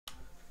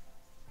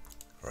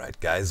Alright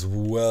guys,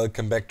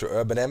 welcome back to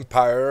Urban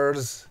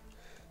Empires.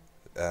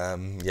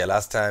 Yeah,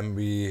 last time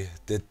we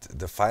did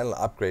the final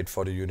upgrade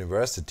for the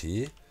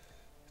university.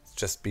 It's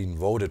just been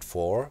voted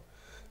for,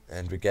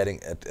 and we're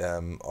getting at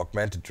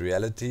augmented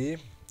reality.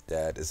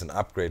 That is an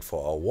upgrade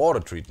for our water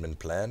treatment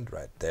plant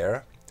right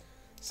there.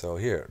 So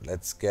here,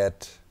 let's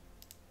get...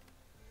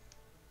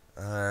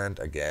 And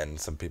again,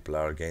 some people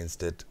are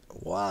against it.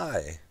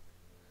 Why?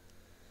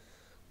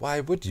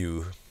 Why would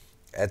you?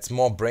 Adds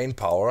more brain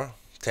power,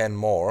 10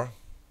 more.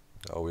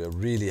 Oh, we are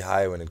really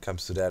high when it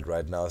comes to that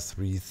right now,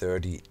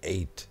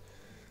 338.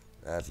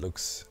 That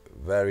looks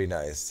very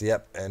nice.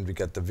 Yep, and we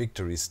got the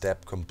victory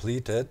step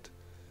completed.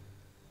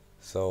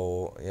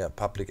 So, yeah,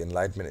 public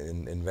enlightenment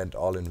and invent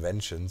all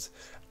inventions.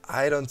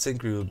 I don't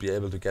think we will be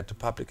able to get to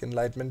public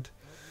enlightenment.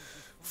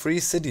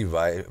 Free city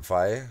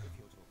Wi-Fi.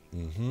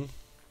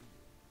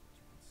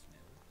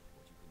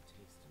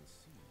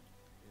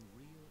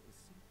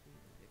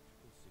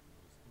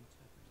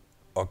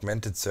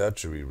 Augmented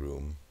surgery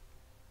room.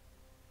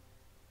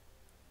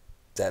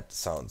 That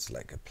sounds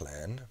like a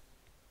plan.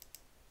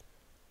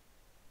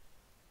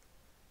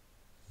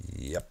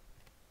 Yep.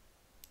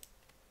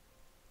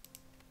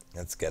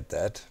 Let's get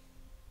that.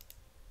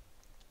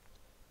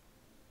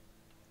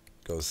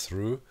 Goes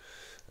through.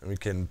 And we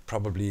can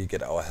probably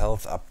get our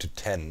health up to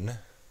 10.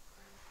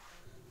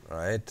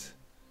 Right?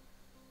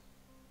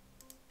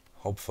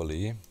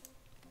 Hopefully.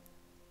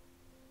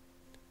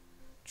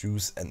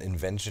 Choose an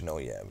invention. Oh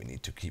yeah, we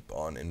need to keep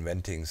on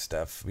inventing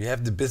stuff. We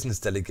have the business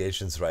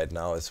delegations right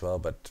now as well,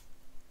 but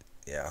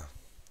yeah,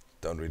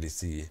 don't really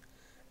see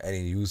any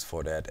use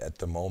for that at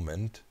the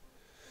moment.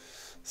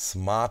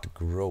 Smart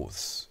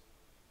growth.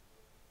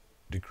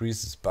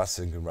 Decreases bus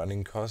and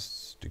running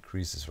costs.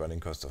 Decreases running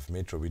cost of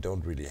metro. We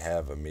don't really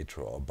have a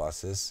metro or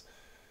buses.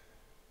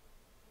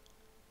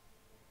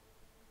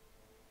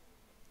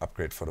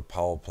 Upgrade for the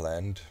power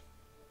plant.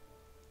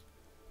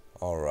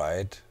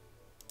 Alright.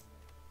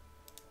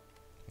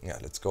 Yeah,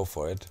 let's go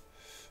for it.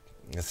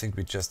 I think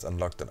we just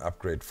unlocked an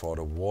upgrade for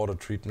the water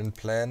treatment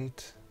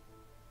plant.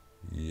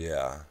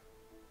 Yeah.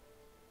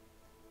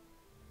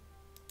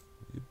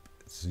 Yep.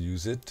 Let's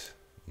use it.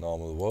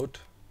 Normal vote.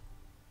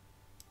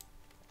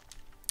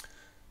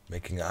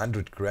 Making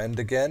 100 grand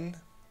again.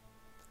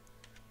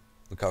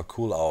 Look how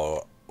cool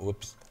our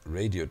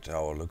radio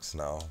tower looks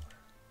now.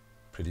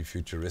 Pretty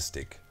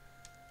futuristic.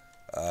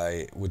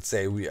 I would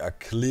say we are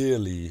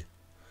clearly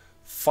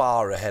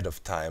far ahead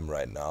of time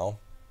right now.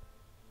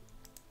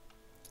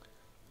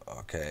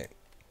 Okay,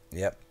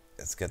 yep,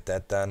 let's get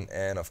that done,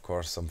 and of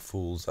course some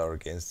fools are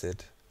against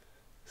it.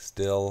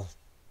 Still.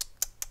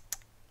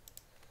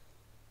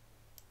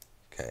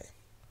 Okay.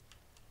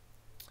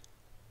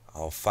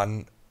 Our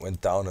fun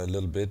went down a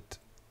little bit.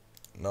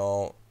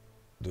 No,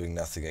 doing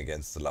nothing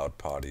against the loud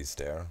parties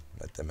there.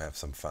 Let them have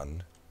some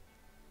fun.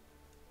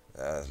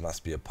 It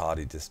must be a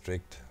party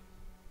district.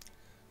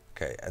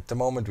 Okay, at the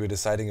moment we're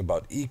deciding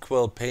about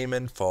equal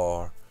payment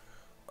for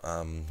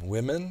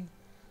women,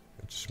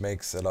 which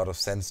makes a lot of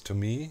sense to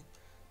me.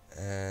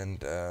 And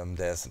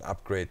there's an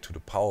upgrade to the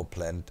power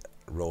plant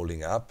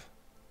rolling up,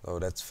 so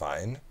that's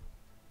fine.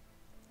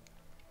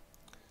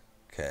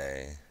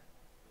 Okay.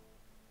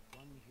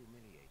 One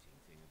humiliating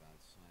thing about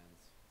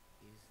science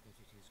is that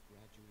it is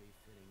gradually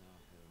filling our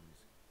homes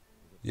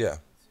with Yeah.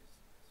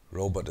 appliances.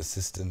 Robot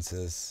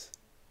assistances.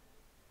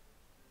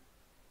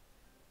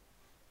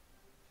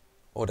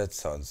 Oh, that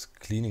sounds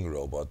cleaning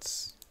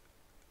robots.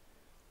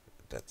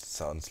 That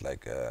sounds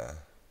like a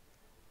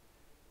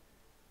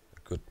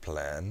good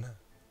plan.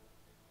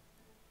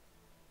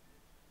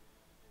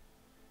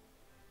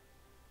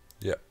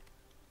 Yeah.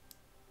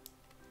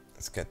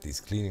 Let's get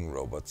these cleaning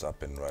robots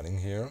up and running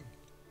here.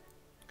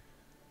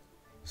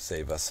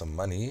 Save us some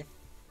money.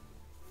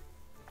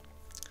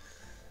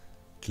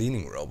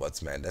 Cleaning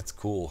robots, man, that's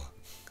cool.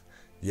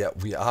 Yeah,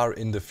 we are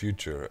in the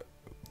future,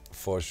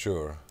 for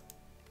sure.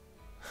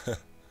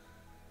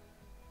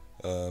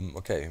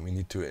 Okay, we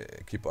need to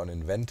keep on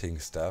inventing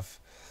stuff.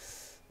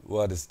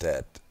 What is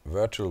that?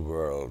 Virtual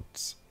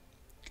worlds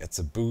gets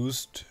a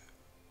boost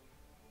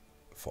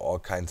for all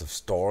kinds of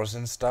stores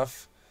and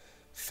stuff.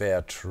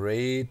 Fair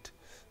trade,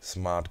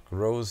 smart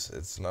growth,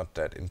 it's not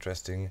that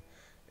interesting.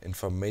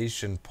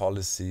 Information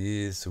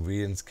policy,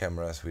 surveillance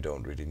cameras, we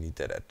don't really need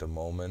that at the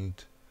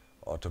moment.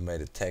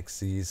 Automated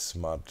taxis,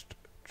 smart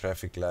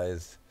traffic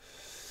lights,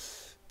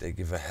 they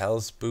give a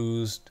health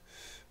boost.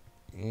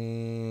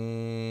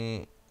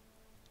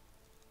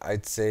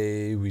 I'd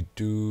say we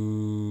do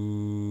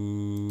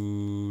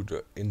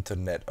the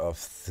Internet of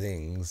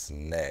Things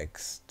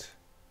next.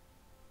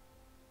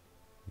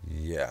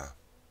 Yeah.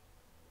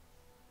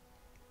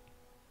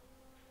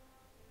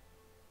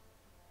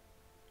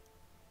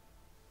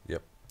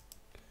 Yep.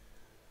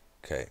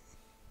 Okay.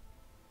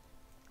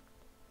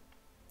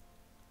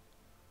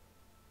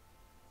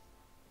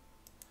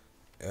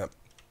 Yep.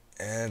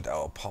 And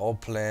our power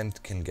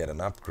plant can get an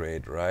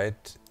upgrade,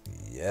 right?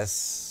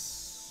 Yes.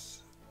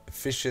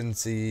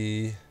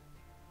 Efficiency.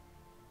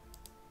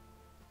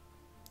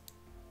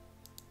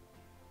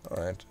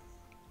 Alright.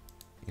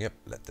 Yep,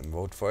 let them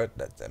vote for it,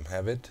 let them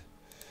have it.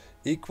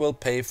 Equal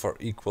pay for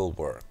equal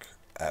work.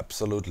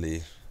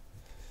 Absolutely.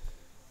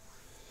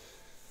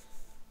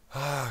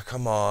 Ah,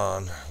 come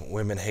on,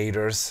 women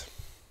haters.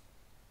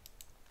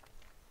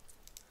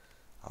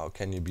 How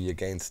can you be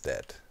against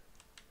that?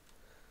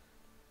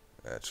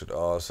 That should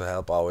also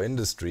help our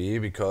industry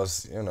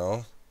because, you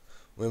know,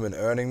 women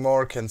earning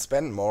more can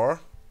spend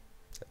more.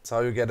 That's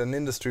how you get an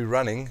industry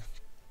running.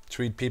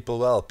 Treat people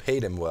well, pay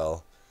them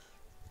well.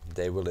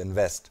 They will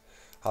invest.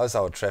 How's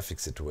our traffic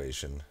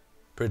situation?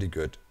 Pretty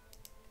good.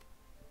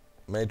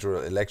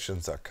 Major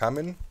elections are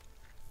coming.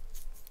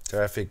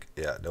 Traffic,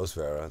 yeah, those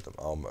were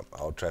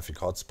our traffic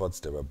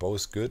hotspots. They were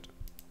both good.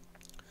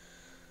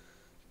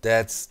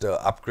 That's the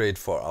upgrade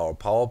for our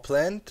power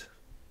plant.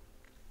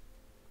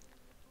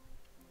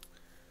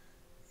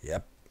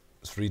 Yep,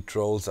 3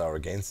 trolls are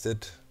against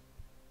it.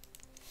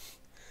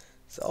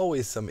 It's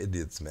always some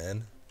idiots,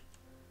 man.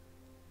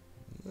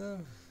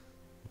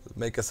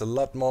 Make us a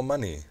lot more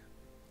money.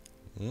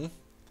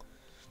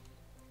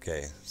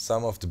 Okay,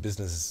 some of the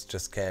businesses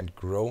just can't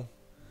grow.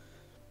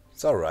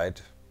 It's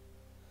alright.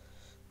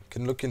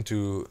 Can looking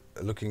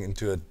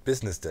into a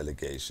business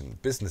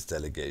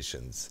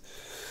delegations.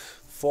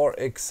 For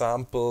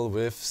example,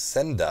 with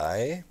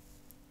Sendai,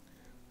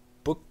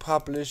 book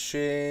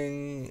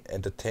publishing,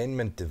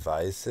 entertainment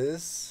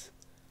devices,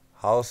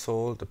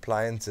 household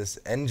appliances,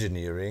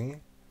 engineering.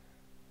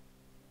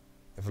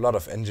 We have a lot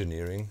of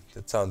engineering.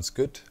 That sounds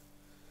good.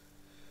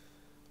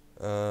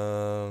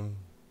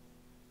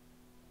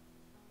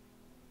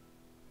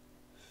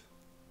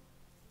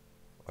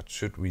 What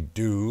should we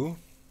do?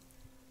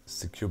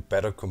 Secure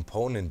better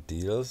component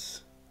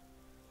deals.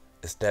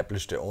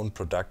 Establish their own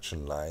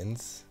production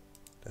lines.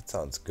 That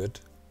sounds good.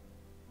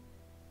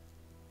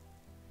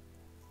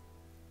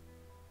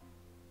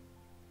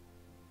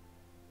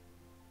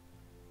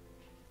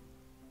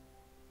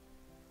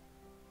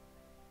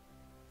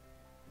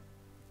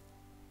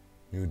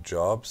 New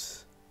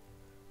jobs.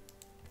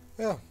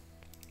 Yeah.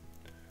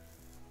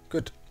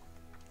 Good.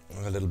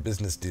 A little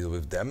business deal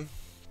with them.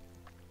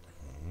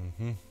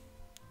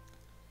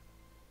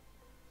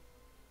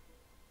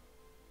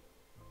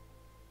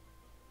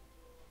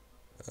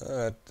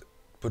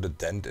 Put a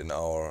dent in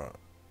our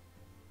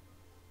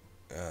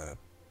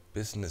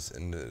business,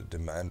 in the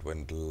demand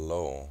went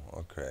low.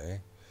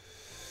 Okay.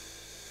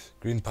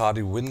 Green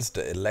Party wins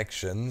the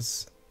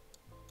elections.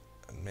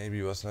 And maybe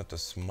it was not the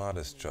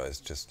smartest choice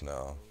just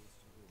now.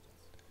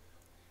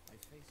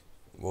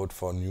 Vote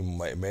for new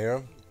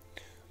mayor.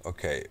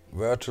 Okay.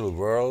 Virtual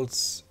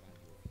worlds.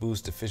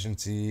 Boost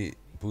efficiency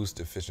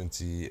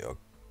or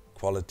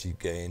quality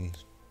gain.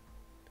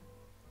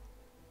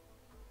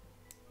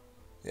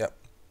 Yep.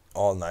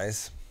 All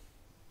nice.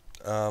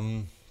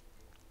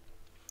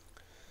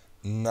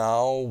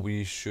 Now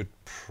we should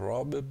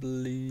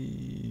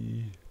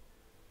probably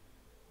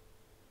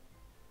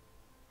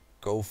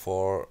go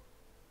for,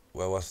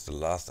 where was the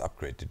last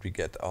upgrade? Did we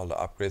get all the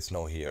upgrades?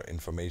 No, here,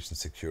 information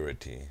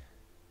security.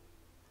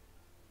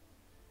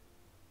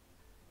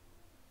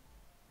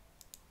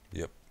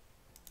 Yep.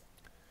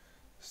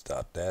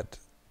 Start that.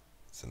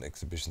 It's an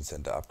exhibition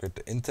center upgrade.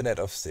 The Internet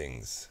of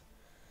Things.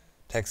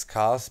 Tax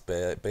cars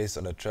based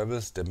on the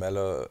travels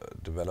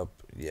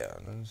develop, yeah,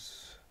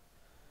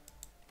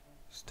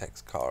 it's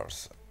tax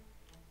cars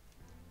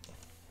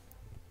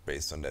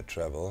based on their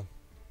travel.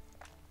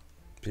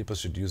 People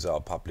should use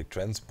our public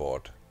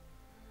transport.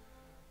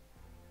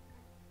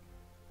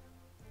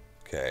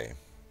 Okay.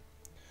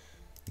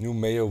 New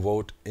mayor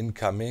vote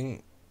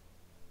incoming.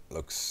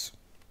 Looks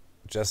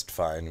just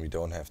fine. We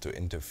don't have to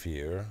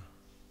interfere.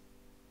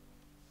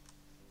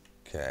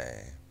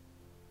 Okay.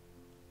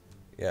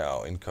 Yeah,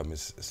 our income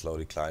is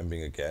slowly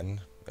climbing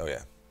again. Oh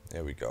yeah,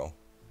 there we go.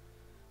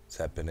 It's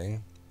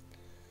happening.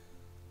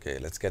 Okay,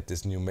 let's get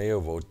this new mayor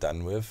vote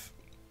done with.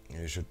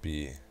 You should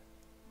be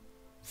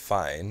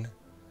fine.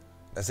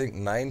 I think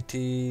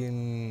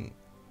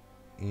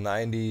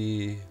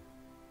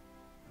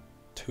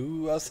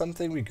 1992 or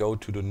something, we go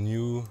to the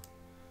new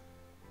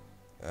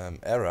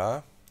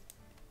era.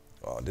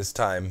 Oh, this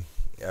time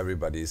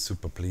everybody is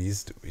super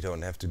pleased. We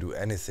don't have to do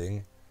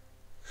anything.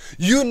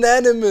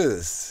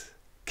 Unanimous!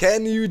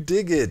 Can you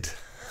dig it?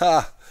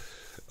 Ha!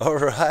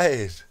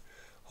 Alright.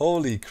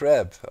 Holy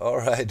crap.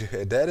 Alright.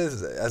 That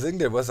is, I think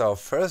that was our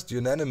first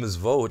unanimous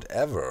vote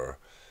ever.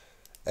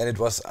 And it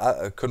was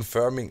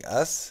confirming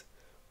us.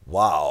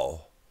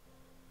 Wow.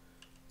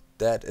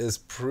 That is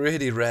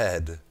pretty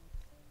rad.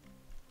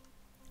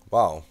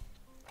 Wow.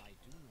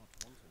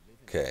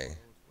 Okay.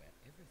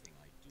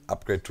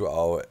 Upgrade to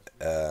our,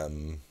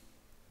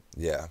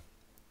 yeah.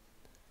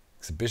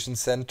 Exhibition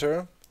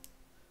center.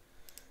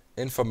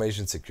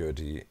 Information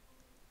security.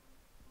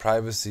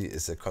 Privacy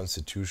is a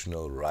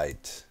constitutional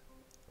right.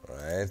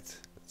 Right?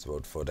 Let's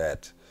vote for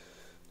that.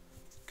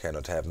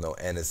 Cannot have no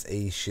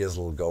NSA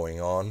shizzle going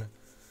on.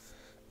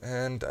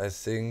 And I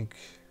think...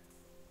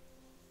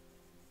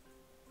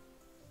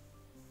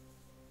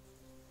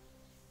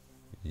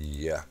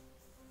 yeah.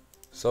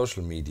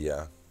 Social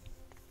media.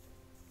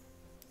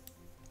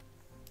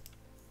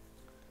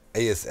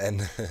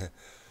 ASN.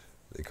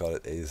 They call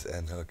it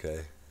ASN,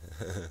 okay.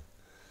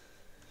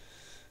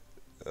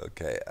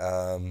 Okay,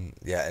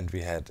 yeah, and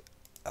we had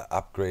an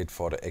upgrade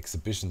for the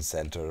exhibition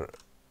center.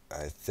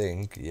 I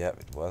think, yeah,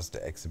 it was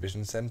the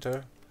exhibition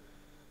center.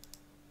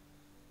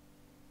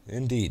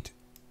 Indeed.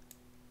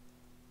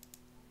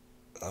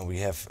 We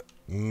have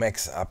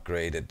max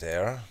upgraded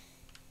there.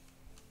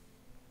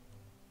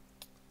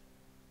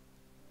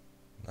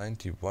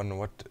 91,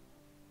 what?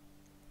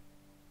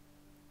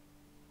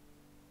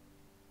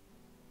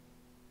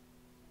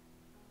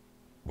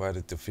 Where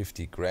did the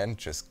 50 grand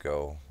just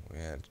go? We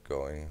had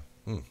going.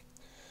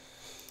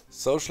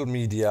 Social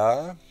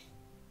media.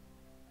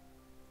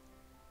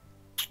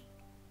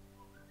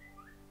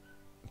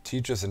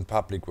 Teachers and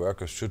public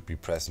workers should be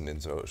present in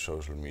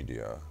social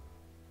media.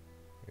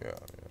 Yeah, yeah.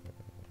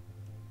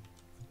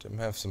 Let them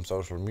have some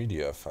social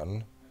media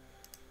fun.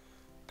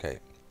 Okay,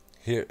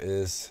 here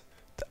is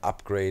the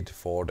upgrade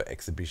for the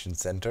exhibition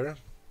center.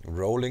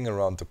 Rolling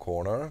around the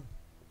corner.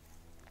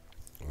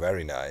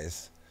 Very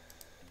nice.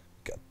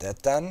 Got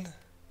that done.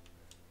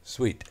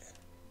 Sweet.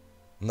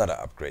 Another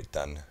upgrade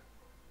done.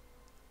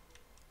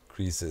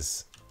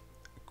 Increases,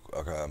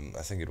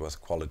 I think it was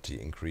quality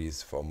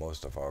increase for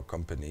most of our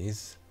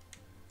companies.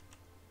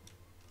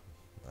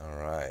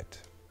 Alright.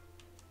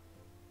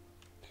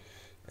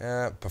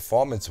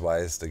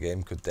 Performance-wise, the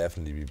game could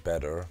definitely be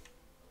better.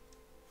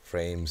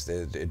 Frames,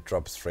 it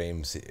drops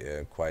frames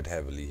quite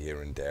heavily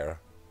here and there.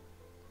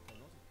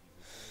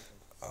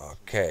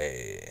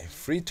 Okay,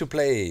 free to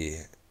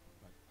play.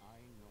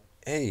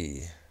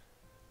 Hey,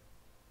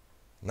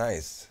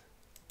 nice.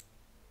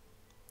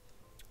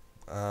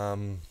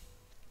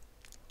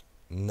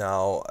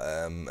 Now,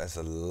 as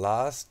a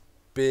last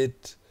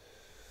bit,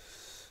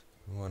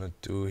 we want to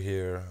do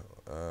here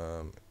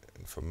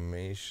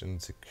information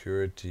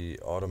security,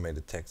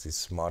 automated taxi,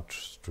 smart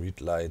street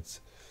lights.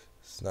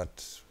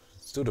 Let's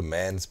do the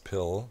man's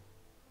pill.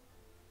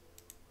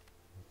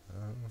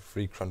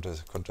 Free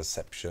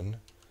contraception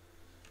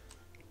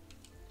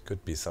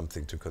could be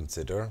something to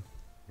consider.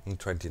 In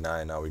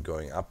 29, are we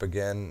going up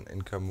again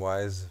income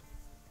wise?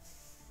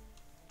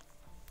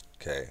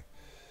 Okay.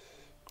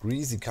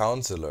 Greasy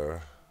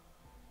counselor.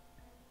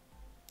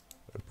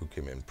 I'll book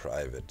him in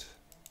private.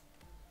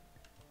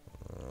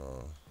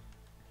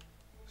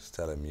 Just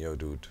tell him, yo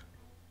dude,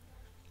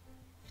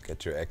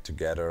 get your act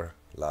together.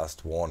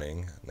 Last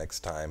warning, next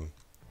time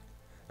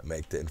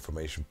make the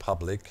information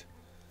public.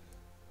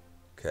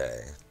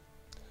 Okay.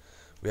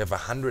 We have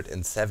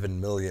 107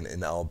 million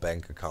in our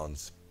bank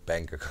accounts.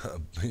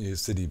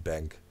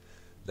 Citibank.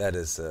 That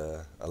is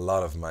a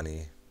lot of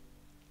money.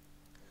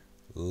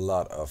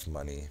 Lot of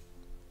money.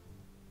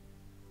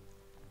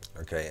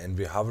 Okay, and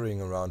we're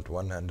hovering around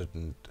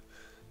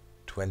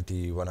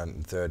 120,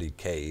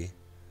 130k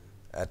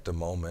at the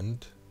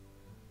moment.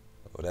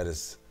 Oh,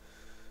 it's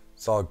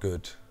all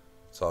good.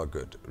 It's all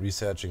good.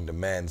 Researching the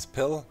man's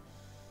pill.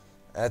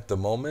 At the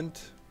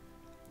moment,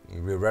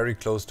 we're very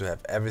close to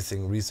have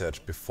everything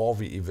researched before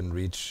we even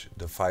reach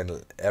the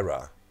final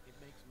era.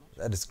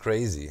 That is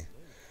crazy.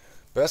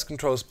 Birth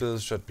control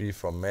pills should be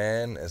for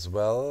men as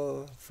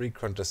well. Free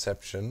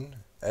contraception.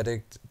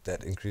 Addict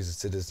that increases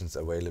citizens'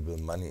 available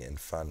money and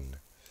fun.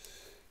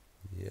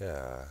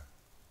 Yeah.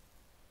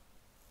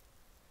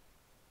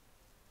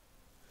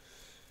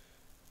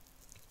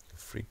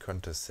 Free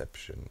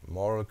contraception.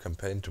 Moral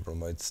campaign to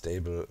promote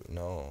stable.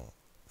 No.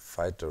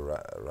 Fight the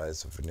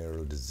rise of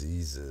venereal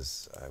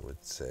diseases, I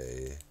would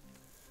say.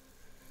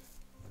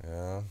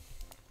 Yeah.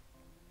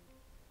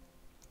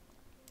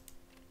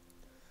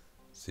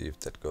 See if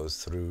that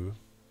goes through.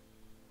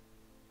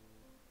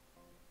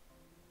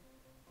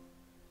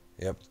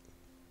 Yep.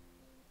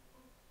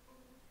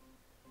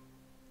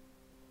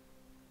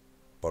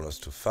 Bonus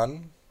to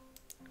fun.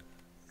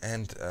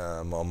 And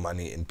more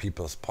money in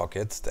people's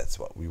pockets. That's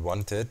what we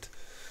wanted.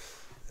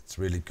 That's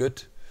really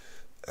good.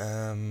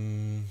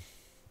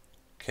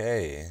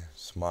 Okay.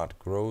 Smart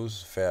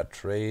growth, fair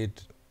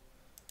trade,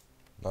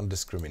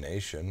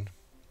 non-discrimination,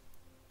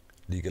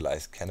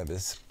 legalized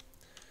cannabis.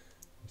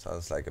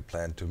 Sounds like a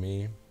plan to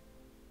me.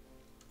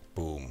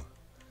 Boom.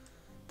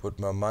 Put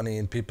more money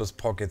in people's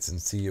pockets and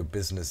see your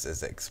business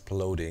is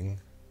exploding.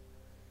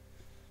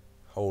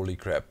 Holy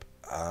crap.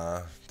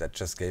 That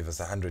just gave us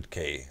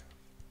 100k.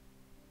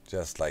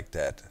 Just like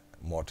that.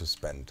 More to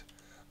spend.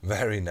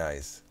 Very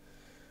nice.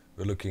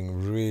 We're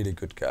looking really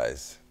good,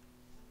 guys.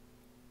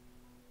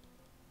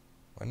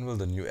 When will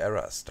the new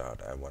era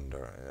start, I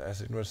wonder? I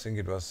think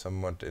it was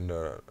somewhat in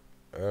the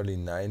early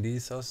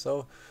 90s or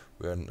so.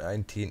 We're in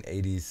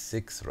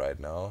 1986 right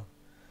now.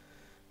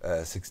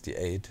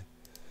 68.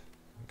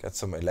 Got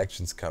some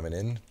elections coming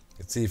in.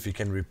 Let's see if we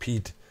can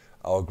repeat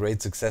our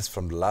great success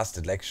from the last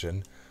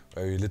election,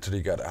 where we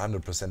literally got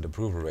 100%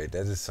 approval rate.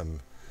 That is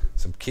some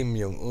Kim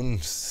Jong-un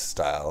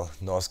style,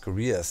 North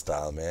Korea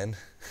style, man.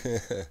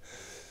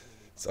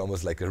 It's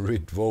almost like a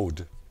rigged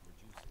vote.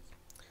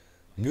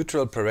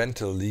 Neutral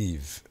parental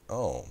leave.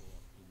 Oh.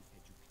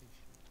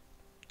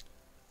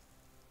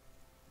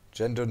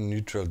 Gender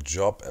neutral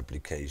job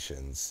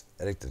applications.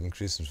 Edict that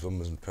increases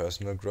women's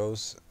personal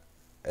growth.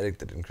 Edict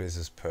that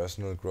increases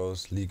personal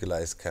growth.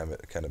 Legalize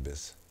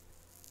cannabis.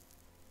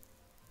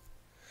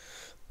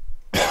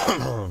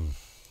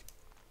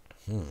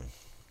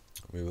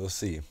 We will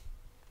see.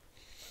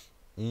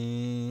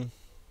 Yeah,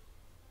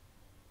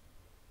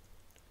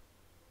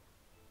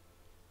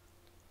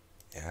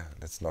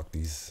 let's knock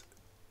these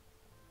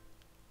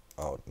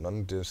out.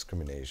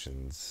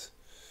 Non-discriminations.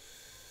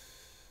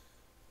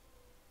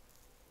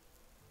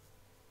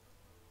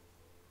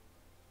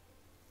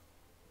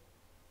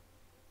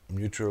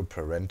 Mutual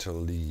parental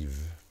leave.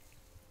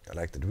 I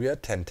like that. We are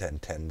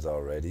 10-10-10s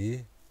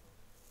already.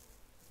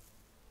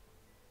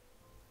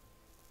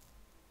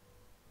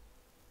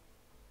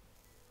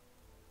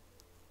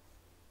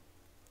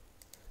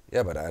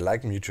 Yeah, but I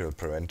like mutual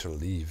parental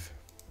leave.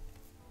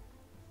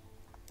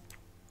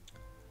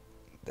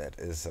 That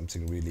is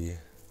something really,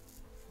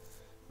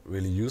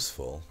 really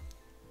useful.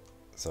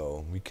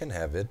 So we can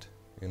have it,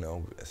 you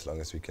know, as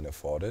long as we can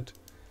afford it.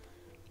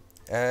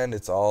 And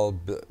it's all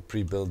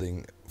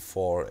pre-building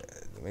for,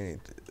 I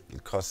mean,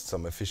 it costs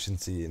some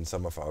efficiency in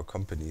some of our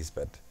companies,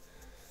 but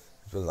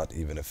it will not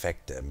even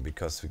affect them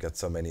because we got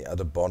so many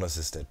other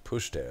bonuses that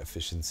push their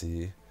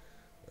efficiency.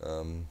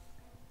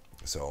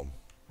 So,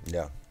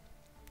 yeah,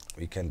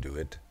 we can do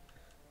it.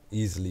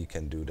 Easily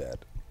can do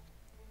that.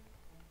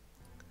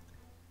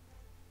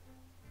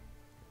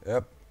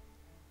 Yep.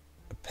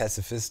 A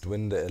pacifist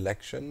win the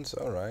elections,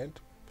 alright.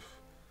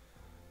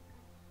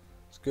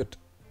 It's good.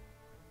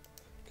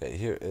 Okay,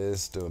 here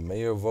is the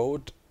mayor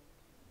vote.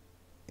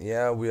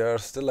 Yeah, we are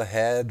still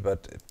ahead,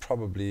 but it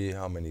probably,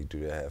 how many do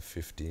they have?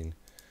 15.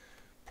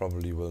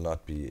 Probably will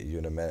not be a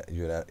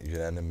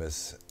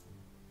unanimous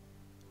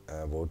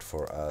vote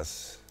for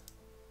us.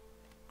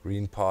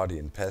 Green Party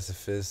and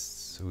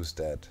pacifists, who's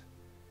that?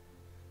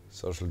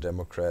 Social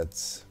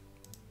Democrats.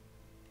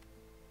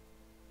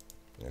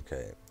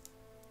 Okay,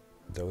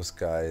 those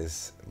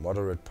guys.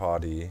 Moderate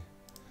Party.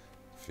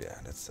 Yeah,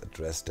 let's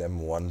address them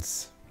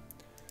once.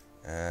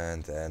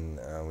 And then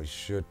we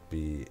should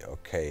be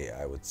okay,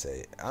 I would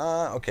say.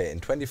 Okay, in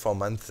 24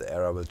 months the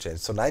era will change.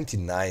 So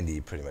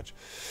 1990 pretty much.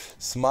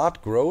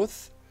 Smart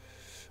growth.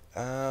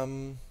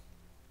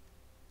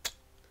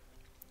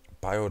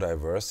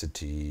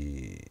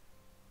 Biodiversity.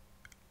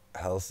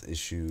 Health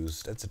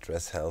issues. Let's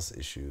address health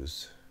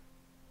issues.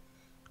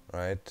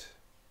 Right.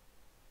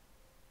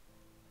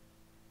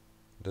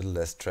 A little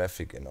less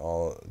traffic in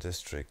all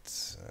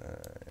districts.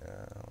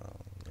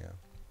 Yeah.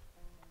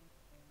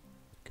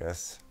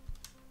 Guess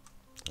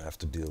I have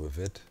to deal with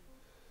it.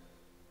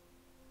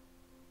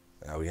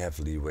 We have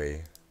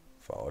leeway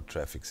for our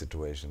traffic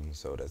situation,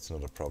 so that's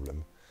not a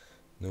problem.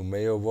 New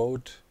mayor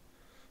vote.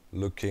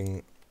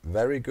 Looking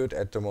very good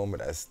at the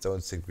moment. I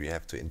don't think we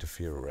have to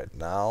interfere right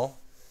now,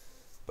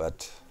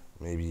 but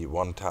maybe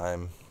one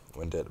time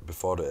when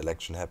before the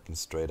election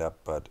happens straight up,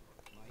 but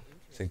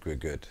I think we're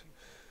good.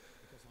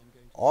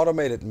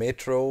 Automated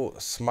metro,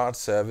 smart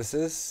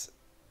services.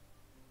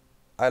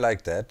 I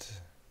like that.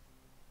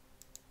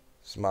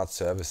 Smart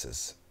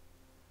services.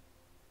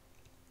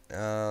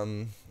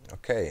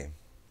 Okay.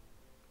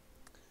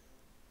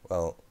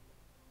 Well,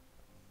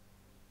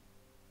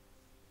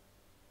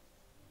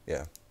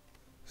 yeah.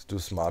 Let's do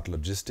smart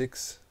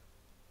logistics.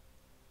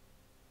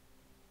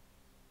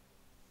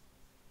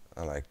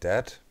 I like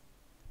that.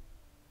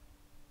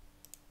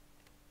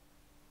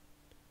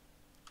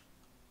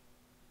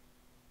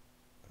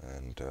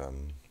 And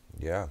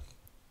yeah,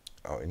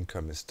 our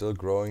income is still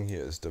growing.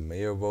 Here is the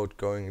mayor vote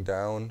going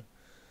down.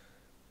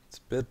 It's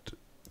a bit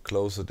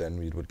closer than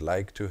we would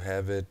like to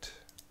have it.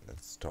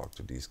 Let's talk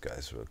to these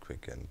guys real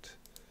quick and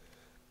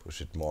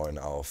push it more in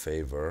our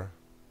favor.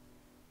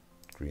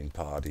 Green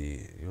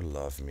Party, you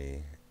love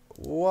me.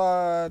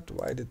 What?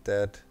 Why did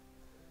that?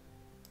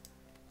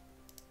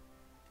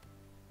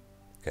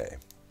 Okay,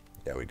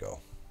 there we go.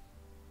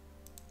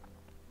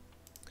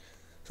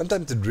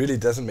 Sometimes it really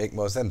doesn't make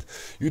more sense.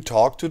 You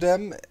talk to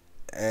them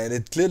and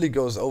it clearly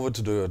goes over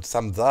to the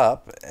thumbs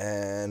up,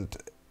 and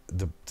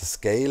the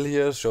scale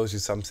here shows you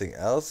something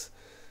else.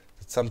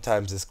 It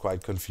sometimes is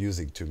quite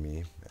confusing to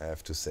me, I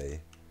have to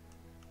say.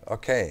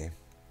 Okay,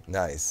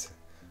 nice.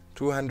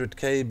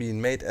 200k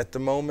being made at the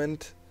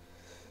moment.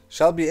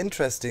 Shall be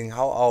interesting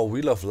how our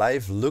wheel of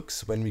life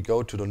looks when we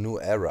go to the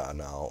new era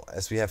now,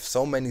 as we have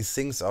so many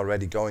things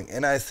already going,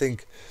 and I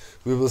think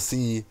we will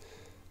see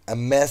a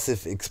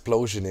massive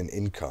explosion in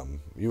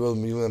income. We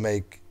will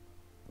make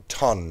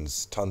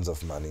tons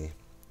of money.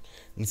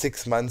 In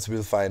 6 months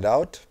we'll find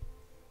out.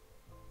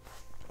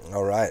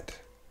 Alright.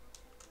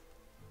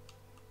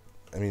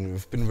 I mean,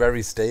 we've been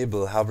very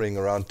stable, hovering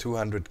around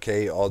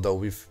 200k, although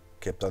we've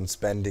kept on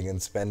spending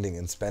and spending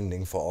and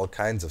spending for all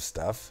kinds of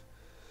stuff.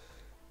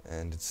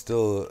 And it's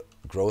still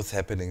growth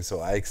happening, so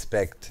I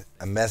expect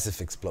a massive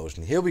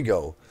explosion. Here we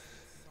go.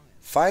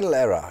 Final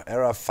era,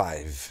 era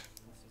 5.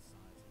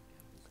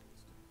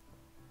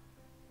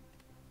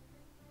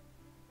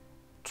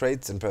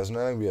 Traits and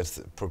personality. We are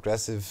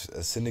progressive,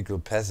 cynical,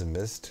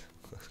 pessimist.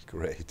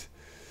 Great.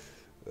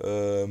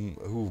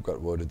 Who got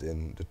voted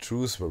in? The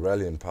Truce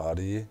Rebellion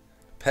Party.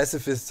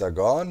 Pacifists are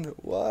gone?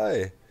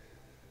 Why?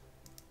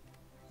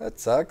 That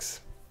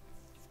sucks.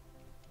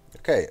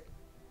 Okay.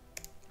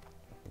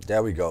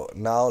 There we go.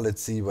 Now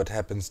let's see what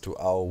happens to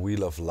our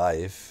wheel of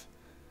life.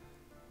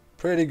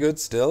 Pretty good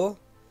still.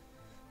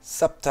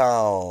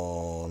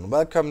 Subtown.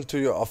 Welcome to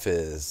your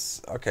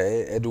office.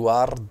 Okay,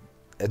 Eduardo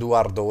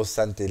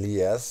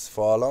Santelias.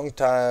 For a long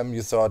time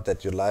you thought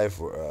that your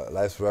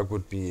life's work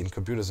would be in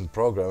computers and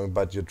programming,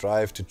 but your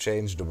drive to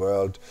change the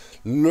world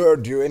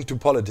lured you into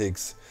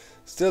politics.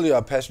 Still, you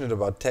are passionate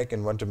about tech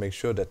and want to make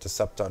sure that the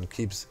Subtown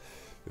keeps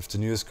with the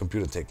newest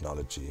computer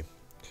technology.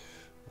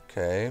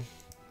 Okay.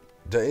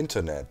 The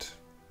internet.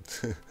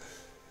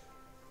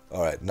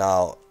 Alright,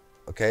 now,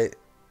 okay,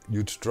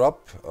 huge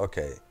drop.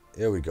 Okay,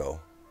 here we go.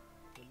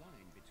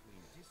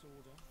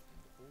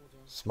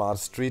 Smart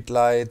street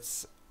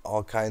lights,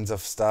 all kinds of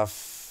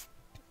stuff.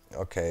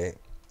 Okay,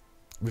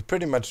 we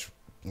pretty much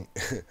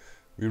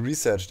we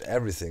researched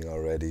everything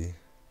already.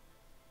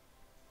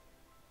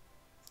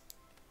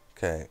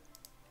 Okay,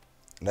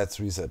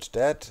 let's research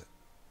that.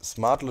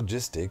 Smart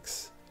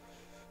logistics,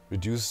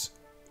 reduce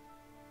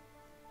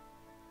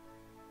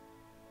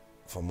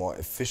for more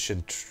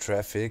efficient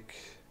traffic.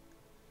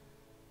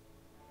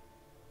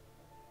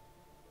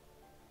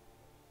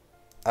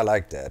 I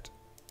like that.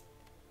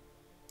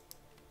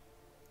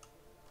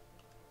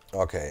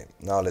 Okay,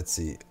 now let's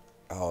see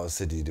how our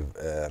city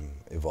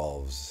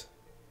evolves.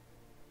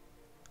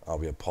 Oh,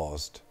 we are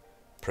paused.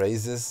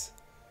 Praises.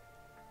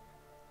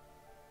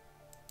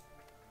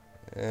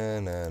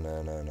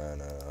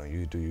 No.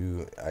 You do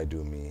you, I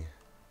do me.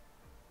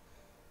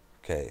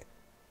 Okay.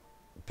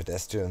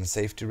 Pedestrian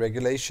safety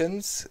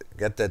regulations.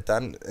 Get that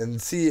done.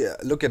 And see,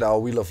 look at our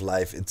wheel of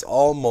life. It's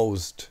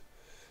almost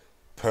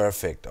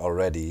perfect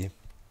already.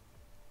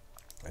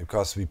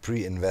 Because we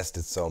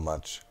pre-invested so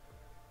much.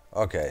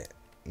 Okay.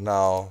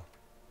 Now,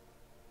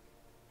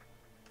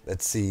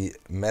 let's see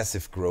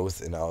massive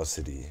growth in our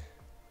city.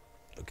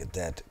 Look at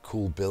that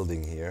cool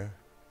building here.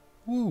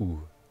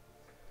 Woo!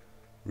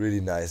 Really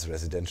nice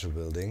residential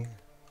building.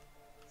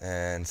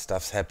 And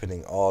stuff's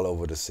happening all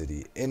over the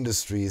city.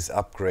 Industries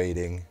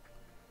upgrading.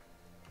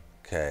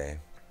 Okay.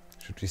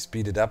 Should we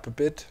speed it up a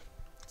bit?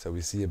 So we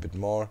see a bit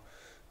more.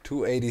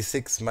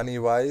 286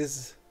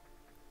 money-wise.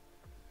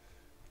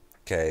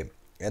 Okay.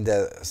 And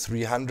there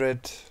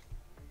 300.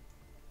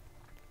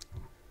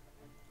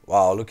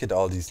 Wow, look at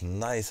all these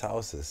nice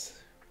houses.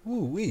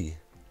 Woo-wee.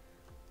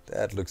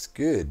 That looks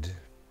good.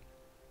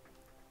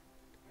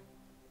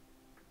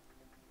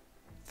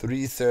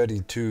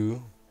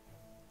 332.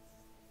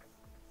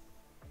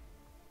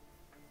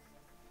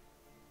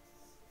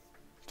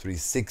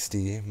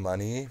 360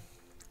 money.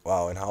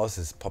 Wow, and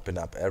houses popping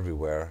up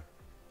everywhere.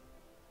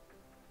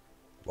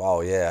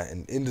 Wow, yeah,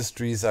 and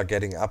industries are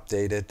getting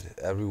updated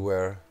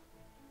everywhere.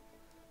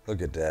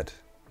 Look at that.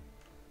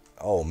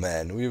 Oh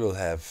man, we will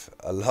have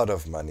a lot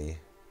of money.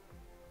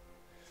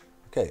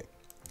 Okay,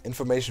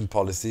 information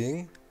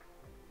policing.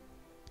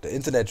 The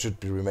internet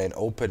should remain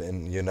open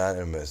and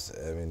unanimous.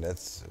 I mean,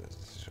 that's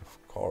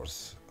of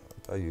course.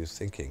 What are you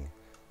thinking?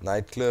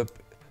 Nightclub?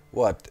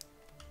 What?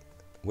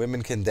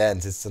 Women can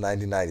dance. It's the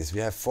 1990s.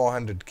 We have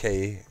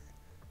 400k.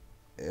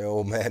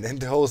 Oh man, and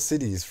the whole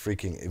city is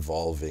freaking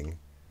evolving.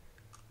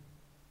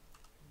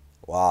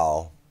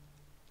 Wow.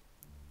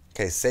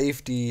 Okay,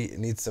 safety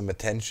needs some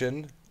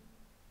attention.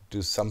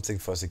 Do something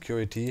for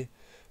security.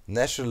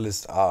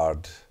 Nationalist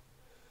art.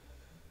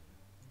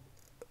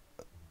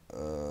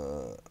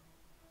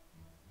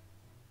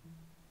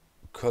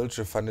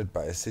 Culture funded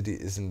by a city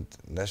isn't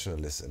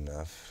nationalist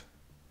enough.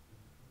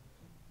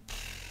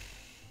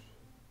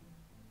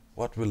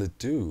 What will it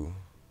do?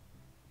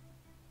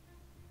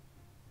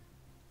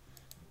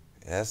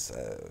 Yes,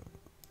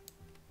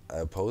 I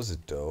oppose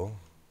it though.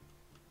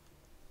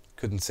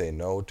 Couldn't say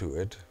no to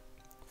it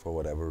for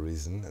whatever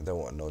reason. I don't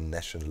want no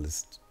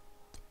nationalist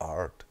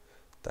art.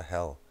 The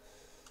hell.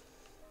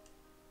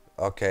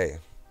 Okay.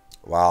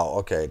 Wow,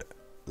 okay.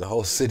 The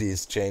whole city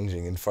is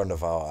changing in front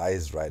of our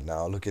eyes right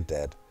now. Look at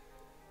that.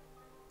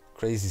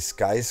 Crazy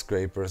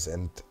skyscrapers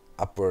and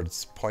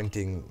upwards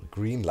pointing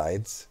green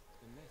lights.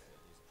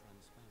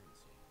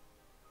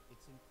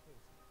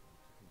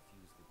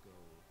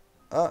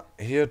 Ah,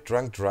 here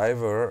drunk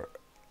driver,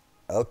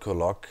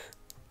 alcoholic.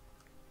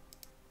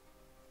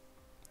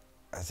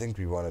 I think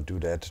we want to do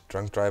that.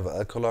 Drunk driver,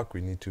 alcoholic.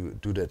 We need to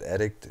do that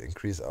addict,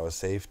 increase our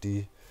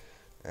safety.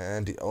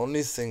 And the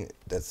only thing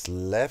that's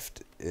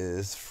left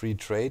is free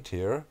trade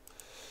here.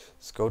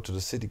 Let's go to the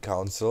city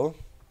council.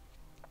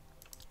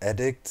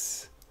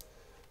 Addicts.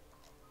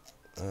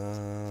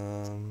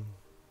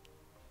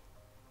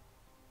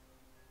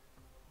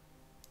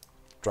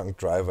 Drunk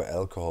driver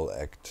alcohol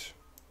act.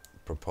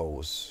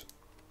 Propose.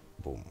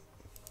 Boom.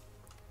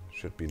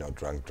 Should be no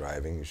drunk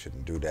driving. You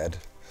shouldn't do that.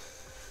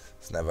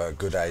 It's never a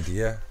good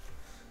idea.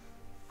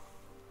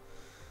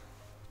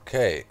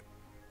 Okay.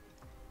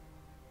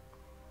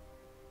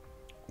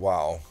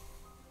 Wow.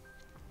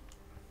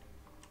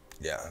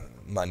 Yeah,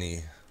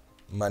 money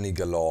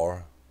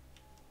galore.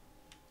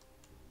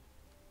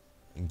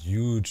 And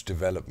huge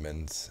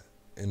developments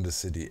in the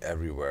city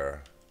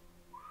everywhere.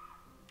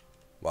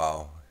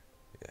 Wow.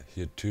 Yeah,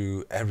 here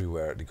too,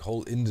 everywhere. The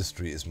whole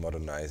industry is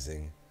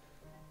modernizing.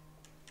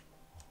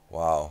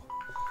 Wow.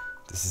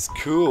 This is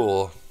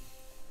cool.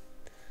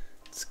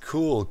 It's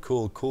cool,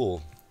 cool,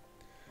 cool.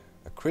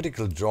 A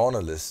critical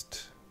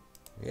journalist.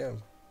 Yeah,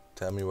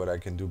 tell me what I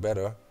can do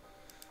better.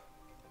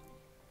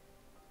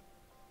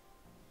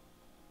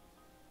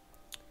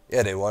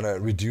 Yeah, they want to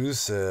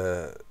reduce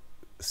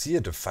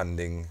theater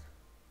funding.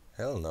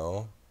 Hell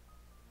no.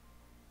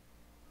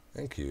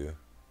 Thank you.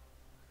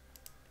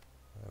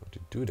 Why would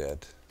you do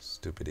that?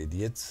 Stupid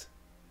idiots.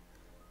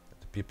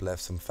 The people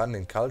have some fun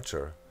and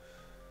culture.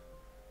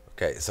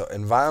 Okay, so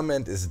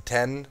environment is a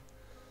 10.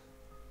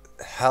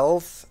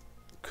 Health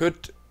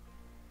could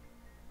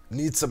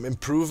need some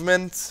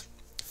improvements.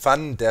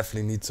 Fun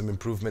definitely needs some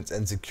improvements,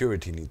 and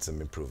security needs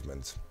some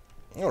improvements.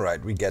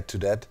 Alright, we get to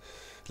that.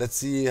 Let's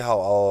see how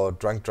our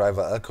drunk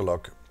driver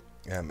alcoholic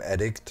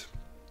addict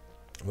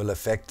will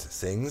affect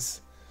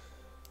things.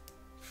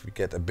 If we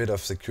get a bit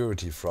of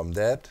security from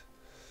that.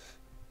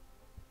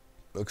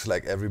 Looks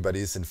like everybody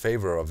is in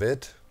favor of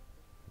it.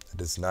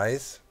 It is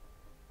nice.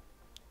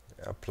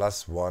 Yeah,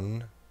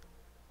 +1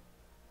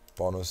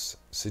 bonus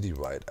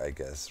citywide, I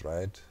guess,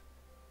 right?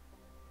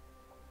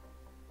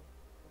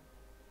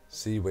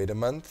 See, wait a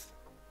month.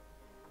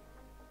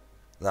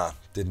 Nah,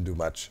 didn't do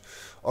much.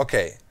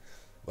 Okay,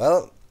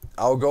 well,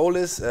 our goal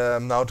is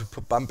now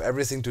to bump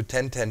everything to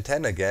 10, 10,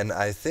 10 again.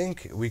 I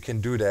think we can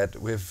do that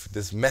with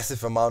this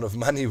massive amount of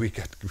money we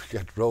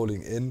got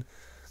rolling in.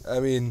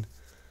 I mean,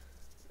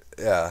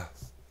 yeah,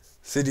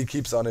 city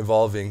keeps on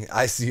evolving.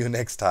 I see you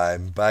next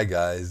time. Bye,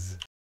 guys.